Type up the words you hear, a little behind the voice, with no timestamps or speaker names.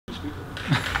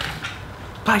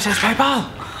Access PayPal!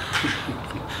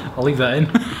 I'll leave that in.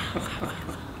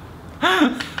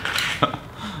 I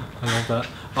love that.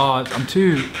 Oh, it's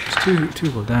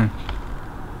too low down.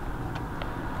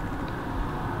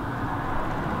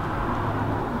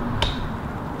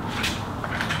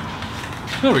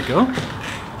 There we go.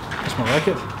 That's more like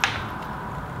it.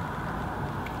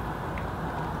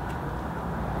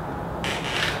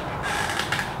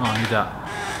 Oh, I need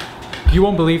that. You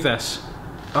won't believe this.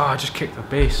 Oh, I just kicked the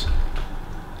base.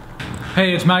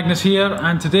 Hey, it's Magnus here,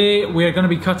 and today we are going to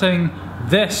be cutting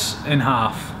this in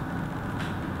half.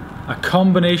 A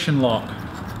combination lock.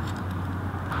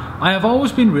 I have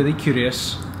always been really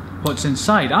curious what's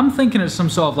inside. I'm thinking it's some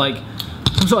sort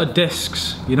of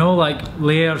discs, you know, like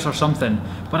layers or something,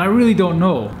 but I really don't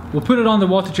know. We'll put it on the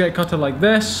water jet cutter like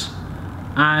this,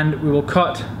 and we will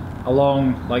cut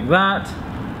along like that,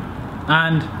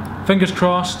 and fingers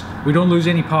crossed we don't lose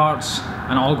any parts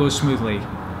and all goes smoothly.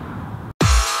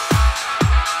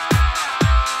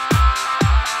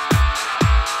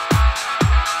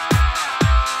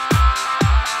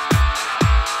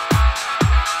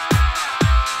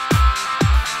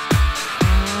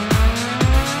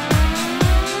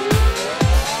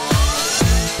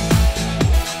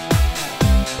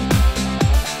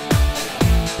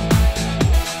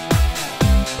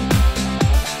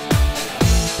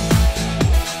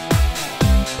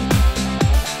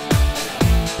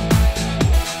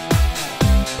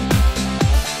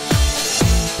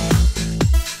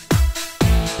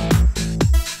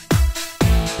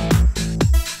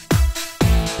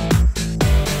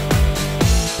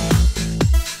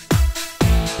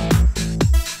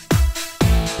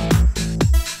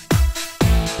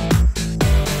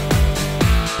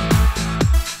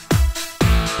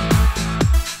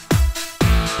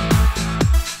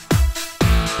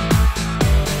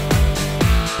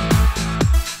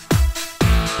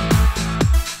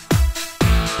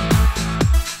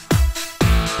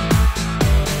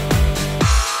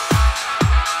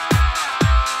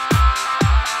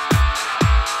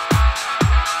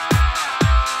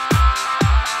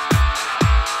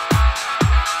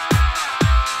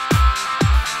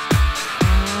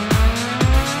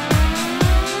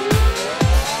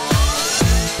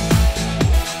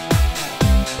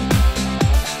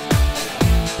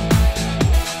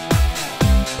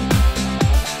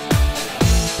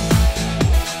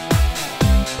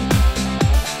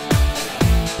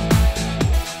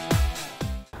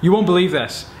 You won't believe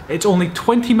this. It's only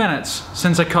 20 minutes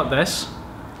since I cut this,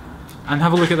 and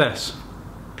have a look at this.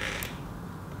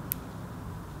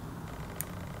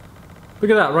 Look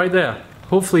at that right there.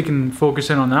 Hopefully you can focus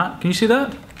in on that. Can you see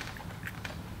that?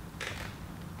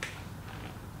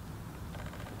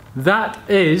 That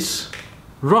is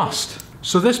rust.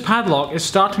 So this padlock is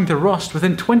starting to rust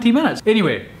within 20 minutes.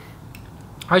 Anyway,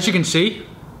 as you can see,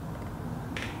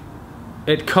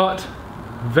 it cut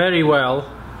very well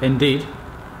indeed.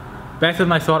 Better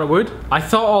than I thought it would. I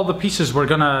thought all the pieces were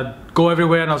gonna go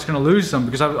everywhere and I was gonna lose them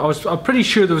because I'm pretty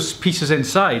sure there was pieces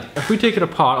inside. If we take it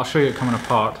apart, I'll show you it coming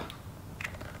apart.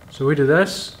 So we do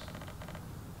this.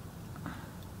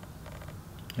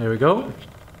 There we go.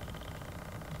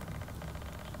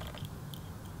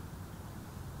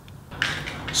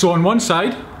 So on one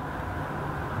side,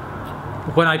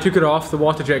 when I took it off the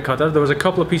water jet cutter, there was a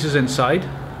couple of pieces inside.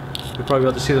 You'll probably be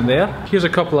able to see them there. Here's a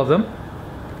couple of them.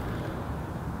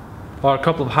 Or a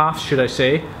couple of halves, should I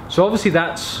say. So obviously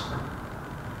that's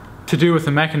to do with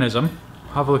the mechanism.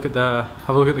 Have a look at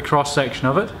the cross section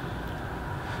of it.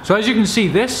 So as you can see,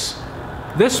 this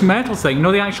metal thing, you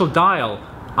know, the actual dial,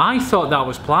 I thought that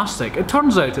was plastic. It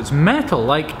turns out it's metal.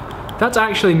 Like, that's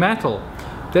actually metal.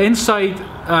 The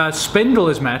inside spindle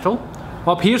is metal.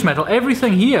 Up here's metal.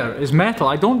 Everything here is metal.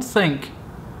 I don't think...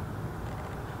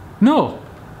 No.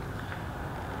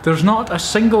 There's not a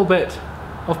single bit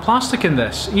of plastic in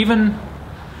this. Even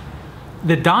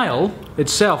the dial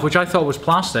itself, which I thought was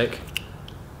plastic,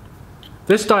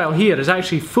 this dial here is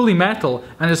actually fully metal,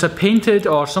 and it's a painted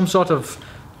or some sort of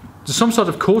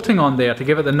coating on there to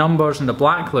give it the numbers and the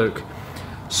black look.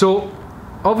 So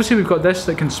obviously we've got this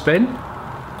that can spin.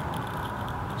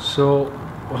 So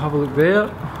we'll have a look there.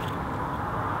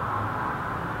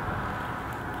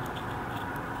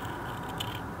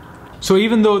 So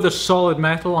even though there's solid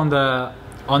metal on the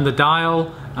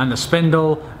dial and the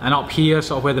spindle and up here,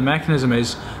 sort of where the mechanism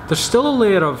is, there's still a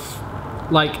layer of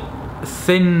like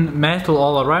thin metal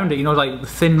all around it. You know, like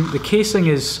the casing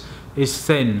is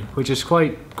thin, which is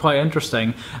quite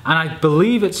interesting. And I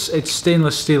believe it's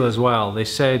stainless steel as well. They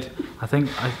said, I think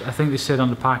they said on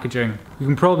the packaging. You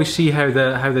can probably see how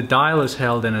the dial is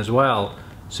held in as well.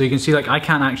 So you can see, like, I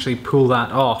can't actually pull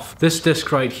that off. This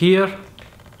disc right here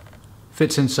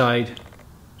fits inside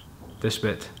this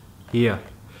bit here.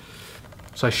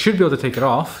 So I should be able to take it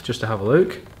off just to have a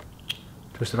look.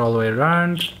 Twist it all the way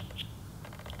around.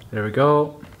 There we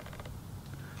go.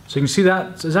 So you can see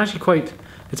that it's actually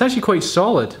quite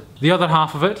solid. The other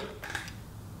half of it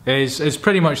is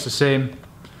pretty much the same.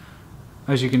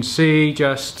 As you can see,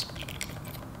 just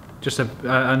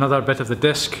another bit of the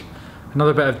disc,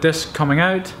 another bit of disc coming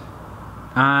out,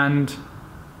 and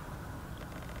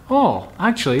oh,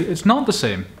 actually it's not the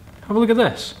same. Have a look at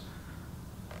this.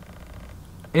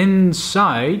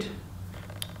 Inside,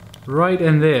 right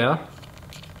in there,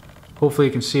 hopefully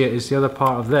you can see it, is the other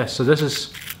part of this. So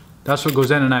that's what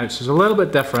goes in and out. So it's a little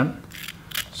bit different.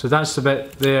 So that's the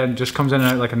bit there and just comes in and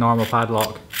out like a normal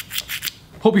padlock.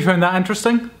 Hope you found that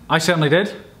interesting. I certainly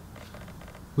did.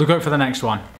 Look out for the next one.